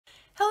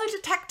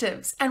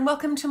detectives, and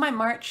welcome to my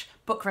March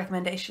book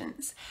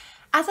recommendations.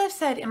 As I've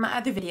said in my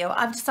other video,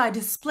 I've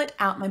decided to split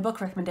out my book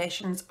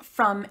recommendations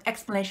from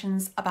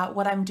explanations about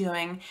what I'm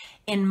doing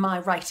in my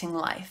writing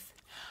life.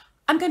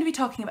 I'm going to be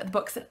talking about the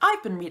books that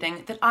I've been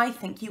reading that I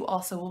think you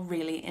also will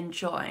really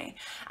enjoy.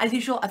 As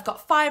usual, I've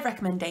got 5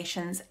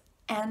 recommendations,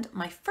 and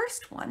my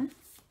first one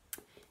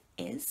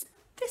is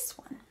this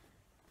one.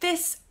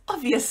 This,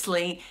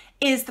 obviously,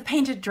 is The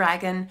Painted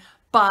Dragon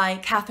by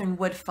Katherine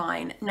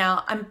Woodfine.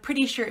 Now, I'm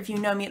pretty sure if you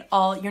know me at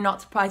all, you're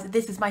not surprised that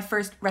this is my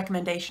first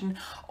recommendation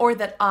or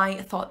that I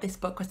thought this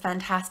book was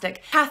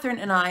fantastic. Katherine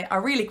and I are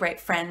really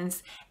great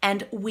friends,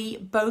 and we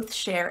both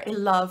share a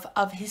love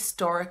of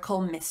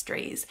historical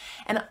mysteries.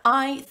 And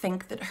I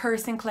think that her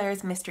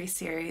Sinclair's Mystery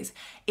Series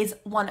is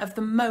one of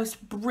the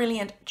most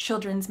brilliant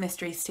children's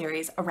mystery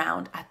series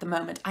around at the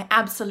moment. I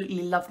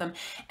absolutely love them,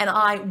 and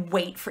I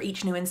wait for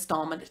each new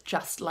installment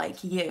just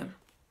like you.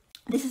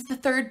 This is the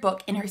 3rd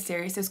book in her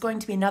series. There's going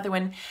to be another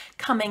one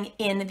coming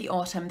in the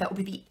autumn that will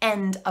be the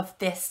end of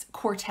this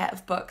quartet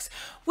of books,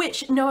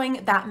 which,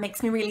 knowing that,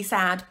 makes me really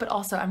sad, but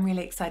also I'm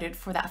really excited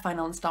for that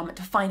final installment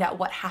to find out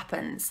what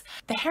happens.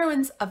 The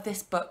heroines of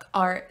this book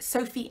are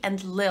Sophie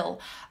and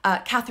Lil,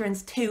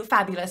 Katherine's 2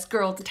 fabulous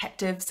girl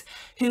detectives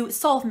who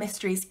solve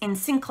mysteries in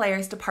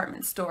Sinclair's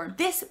department store.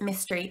 This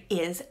mystery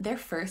is their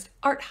first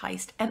art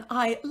heist, and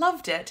I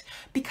loved it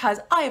because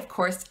I, of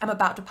course, am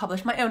about to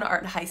publish my own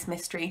art heist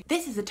mystery.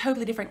 This is a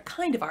totally different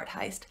kind of art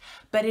heist,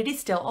 but it is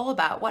still all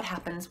about what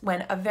happens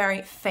when a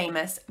very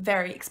famous,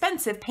 very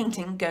expensive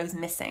painting goes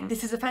missing.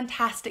 This is a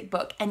fantastic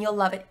book, and you'll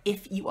love it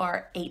if you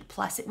are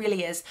 8+. It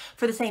really is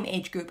for the same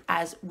age group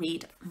as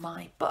read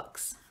my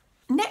books.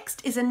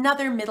 Next is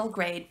another middle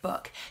grade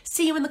book,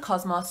 See You in the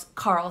Cosmos,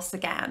 Carl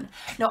Sagan.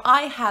 Now,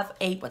 I have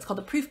what's called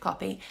a proof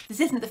copy. This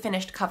isn't the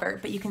finished cover,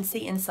 but you can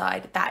see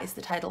inside that is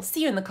the title,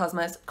 See You in the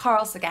Cosmos,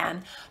 Carl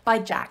Sagan by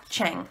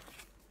Cheng.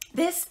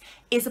 This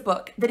is a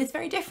book that is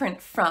very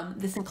different from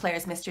the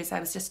Sinclair's Mysteries I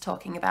was just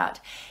talking about.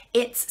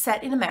 It's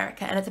set in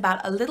America, and it's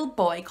about a little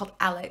boy called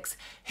Alex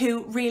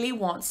who really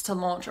wants to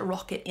launch a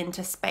rocket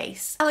into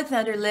space.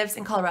 Alexander lives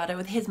in Colorado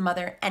with his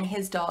mother and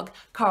his dog,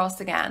 Carl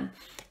Sagan.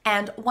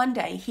 And one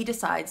day he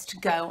decides to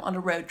go on a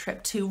road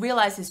trip to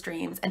realize his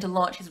dreams and to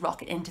launch his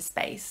rocket into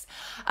space.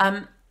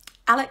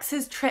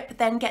 Alex's trip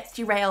then gets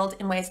derailed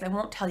in ways that I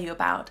won't tell you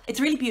about. It's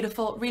really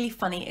beautiful, really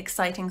funny,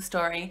 exciting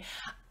story.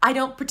 I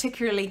don't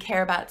particularly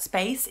care about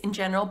space in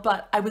general,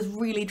 but I was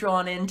really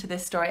drawn into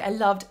this story. I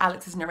loved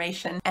Alex's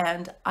narration,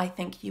 and I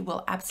think you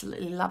will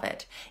absolutely love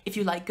it if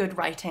you like good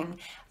writing,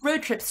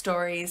 road trip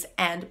stories,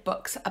 and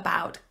books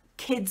about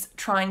kids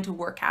trying to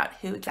work out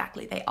who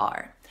exactly they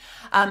are.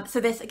 So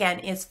this again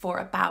is for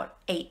about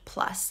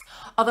 8+.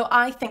 Although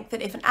I think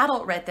that if an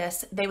adult read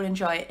this, they would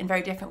enjoy it in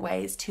very different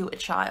ways to a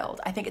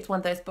child. I think it's one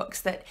of those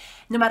books that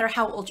no matter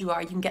how old you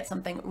are, you can get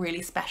something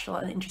really special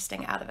and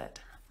interesting out of it.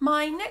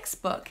 My next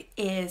book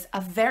is a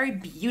very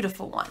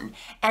beautiful one,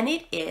 and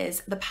it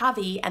is The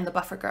Pavee and the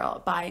Buffer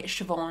Girl by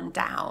Siobhan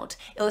Dowd,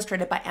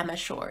 illustrated by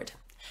Shoard.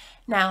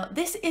 Now,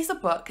 this is a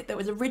book that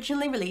was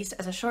originally released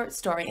as a short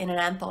story in an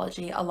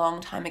anthology a long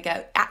time ago.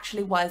 It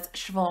actually was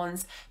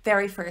Siobhan's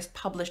very first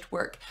published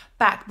work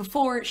back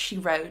before she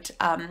wrote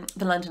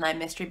The London Eye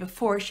Mystery,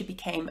 before she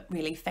became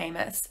really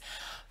famous.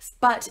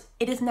 But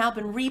it has now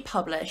been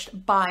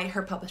republished by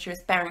her publishers,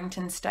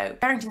 Barrington Stoke.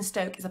 Barrington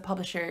Stoke is a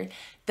publisher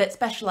that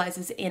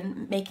specializes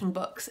in making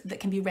books that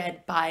can be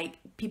read by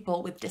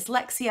people with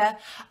dyslexia,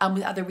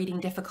 with other reading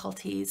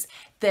difficulties.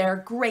 They're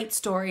great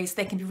stories.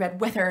 They can be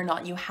read whether or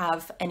not you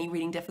have any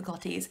reading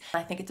difficulties.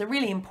 I think it's a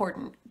really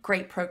important,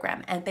 great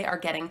program, and they are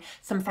getting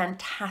some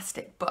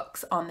fantastic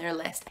books on their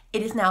list.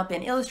 It has now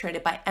been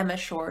illustrated by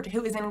Shoard,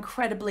 who is an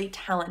incredibly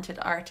talented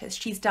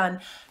artist. She's done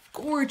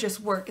gorgeous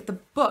work. The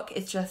book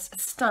is just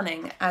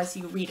stunning as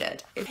you read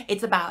it.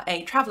 It's about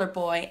a traveler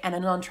boy and a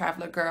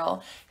non-traveler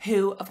girl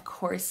who, of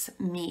course,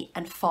 meet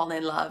and fall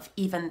in love,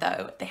 even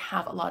though they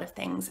have a lot of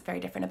things very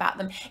different about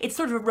them. It's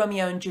sort of a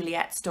Romeo and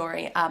Juliet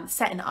story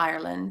set in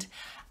Ireland,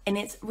 and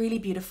it's really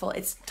beautiful.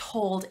 It's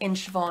told in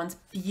Siobhan's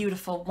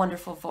beautiful,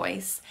 wonderful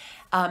voice,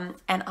 and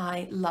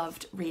I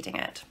loved reading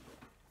it.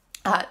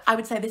 I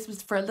would say this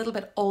was for a little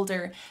bit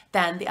older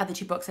than the other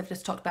 2 books I've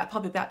just talked about,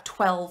 probably about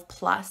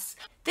 12+.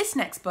 This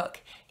next book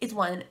is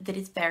one that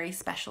is very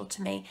special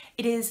to me.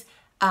 It is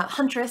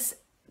Huntress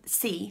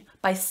C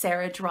by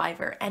Sarah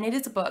Driver, and it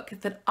is a book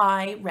that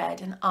I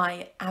read and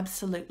I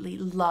absolutely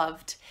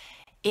loved.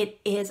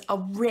 It is a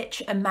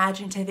rich,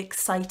 imaginative,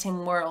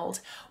 exciting world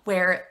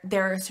where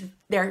there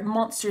are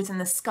monsters in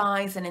the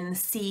skies and in the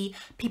sea.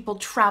 People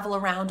travel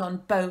around on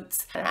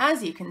boats. And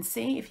as you can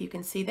see, if you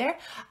can see there,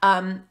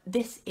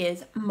 this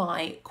is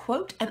my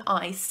quote, and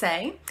I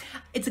say,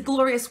 "It's a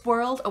glorious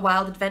world, a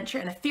wild adventure,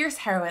 and a fierce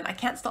heroine. I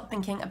can't stop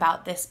thinking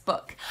about this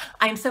book."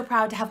 I am so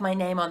proud to have my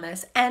name on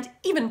this, and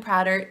even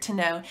prouder to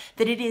know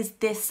that it is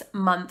this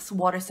month's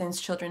Waterstones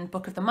Children's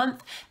Book of the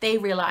Month. They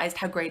realized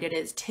how great it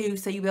is too,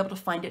 so you'll be able to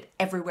find it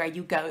everywhere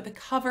you go. The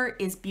cover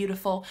is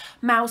beautiful.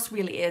 Mouse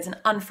really is an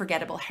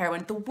unforgettable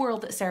heroine. The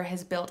world that Sarah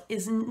has built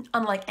is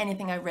unlike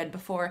anything I've read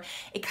before.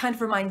 It kind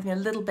of reminds me a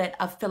little bit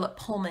of Philip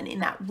Pullman in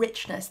that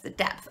richness, the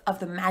depth of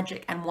the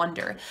magic and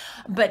wonder,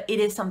 but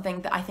it is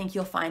something that I think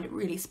you'll find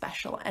really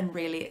special and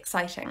really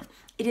exciting.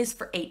 It is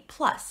for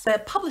 8+.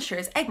 The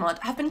publishers, Egmont,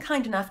 have been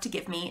kind enough to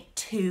give me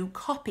 2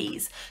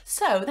 copies,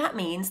 so that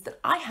means that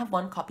I have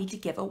 1 copy to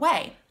give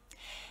away.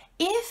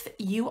 If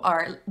you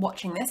are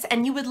watching this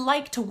and you would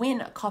like to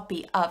win a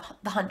copy of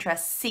The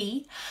Huntress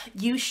C,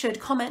 you should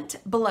comment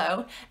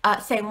below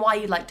saying why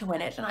you'd like to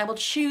win it, and I will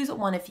choose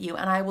one of you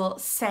and I will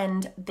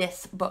send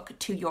this book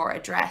to your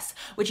address,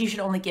 which you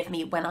should only give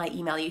me when I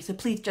email you. So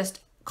please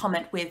just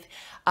comment with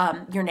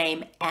your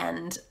name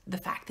and the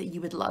fact that you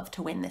would love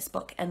to win this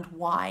book and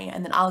why,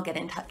 and then I'll get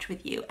in touch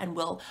with you and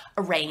we'll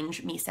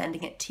arrange me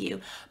sending it to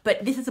you.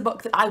 But this is a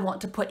book that I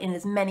want to put in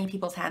as many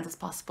people's hands as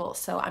possible,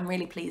 so I'm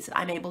really pleased that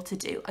I'm able to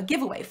do a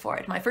giveaway for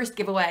it, my first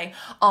giveaway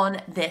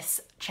on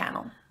this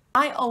channel.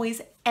 I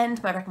always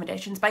end my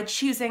recommendations by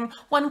choosing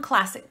one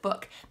classic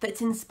book that's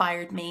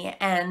inspired me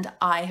and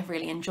I have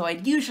really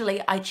enjoyed.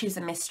 Usually I choose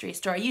a mystery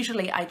story.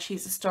 Usually I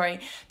choose a story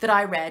that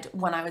I read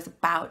when I was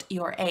about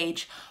your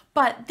age.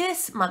 But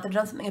this month I've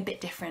done something a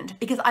bit different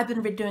because I've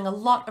been doing a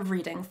lot of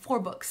reading for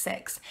book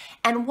 6,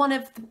 and one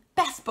of the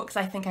best books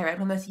I think I read,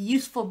 one of the most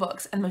useful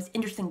books and most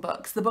interesting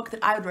books, the book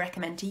that I would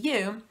recommend to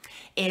you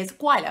is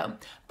Gweilo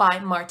by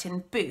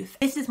Martin Booth.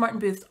 This is Martin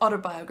Booth's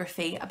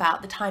autobiography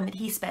about the time that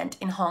he spent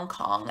in Hong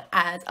Kong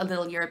as a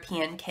little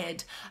European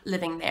kid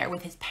living there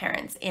with his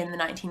parents in the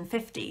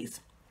 1950s.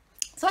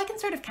 So I can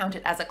sort of count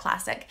it as a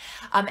classic,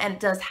 and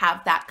it does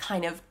have that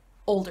kind of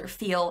older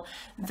feel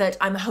that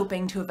I'm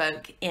hoping to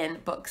evoke in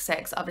book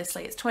 6.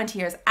 Obviously it's 20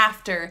 years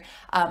after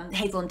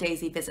Hazel and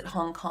Daisy visit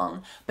Hong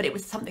Kong, but it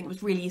was something that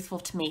was really useful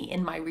to me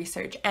in my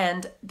research,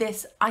 and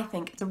this, I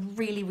think, is a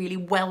really, really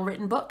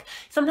well-written book.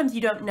 Sometimes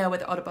you don't know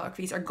whether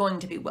autobiographies are going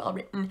to be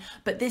well-written,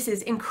 but this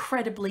is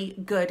incredibly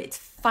good. It's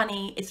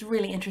funny, it's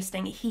really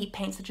interesting. He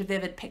paints such a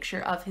vivid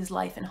picture of his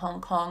life in Hong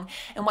Kong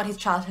and what his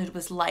childhood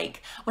was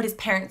like, what his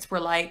parents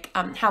were like,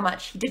 how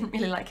much he didn't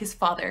really like his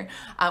father,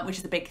 which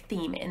is a big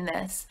theme in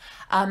this.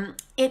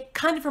 It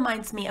kind of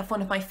reminds me of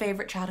one of my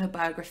favorite childhood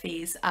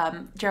biographies,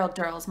 Gerald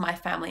Durrell's My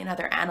Family and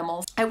Other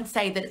Animals. I would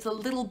say that it's a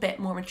little bit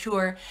more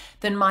mature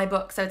than my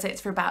books. I would say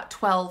it's for about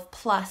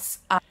 12+.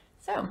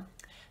 So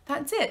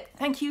that's it.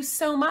 Thank you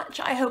so much.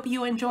 I hope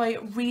you enjoy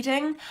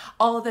reading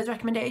all of those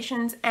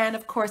recommendations, and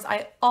of course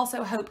I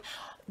also hope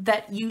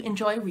that you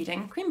enjoy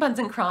reading Cream Buns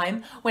and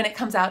Crime when it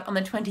comes out on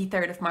the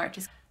 23rd of March.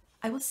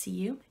 I will see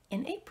you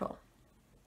in April.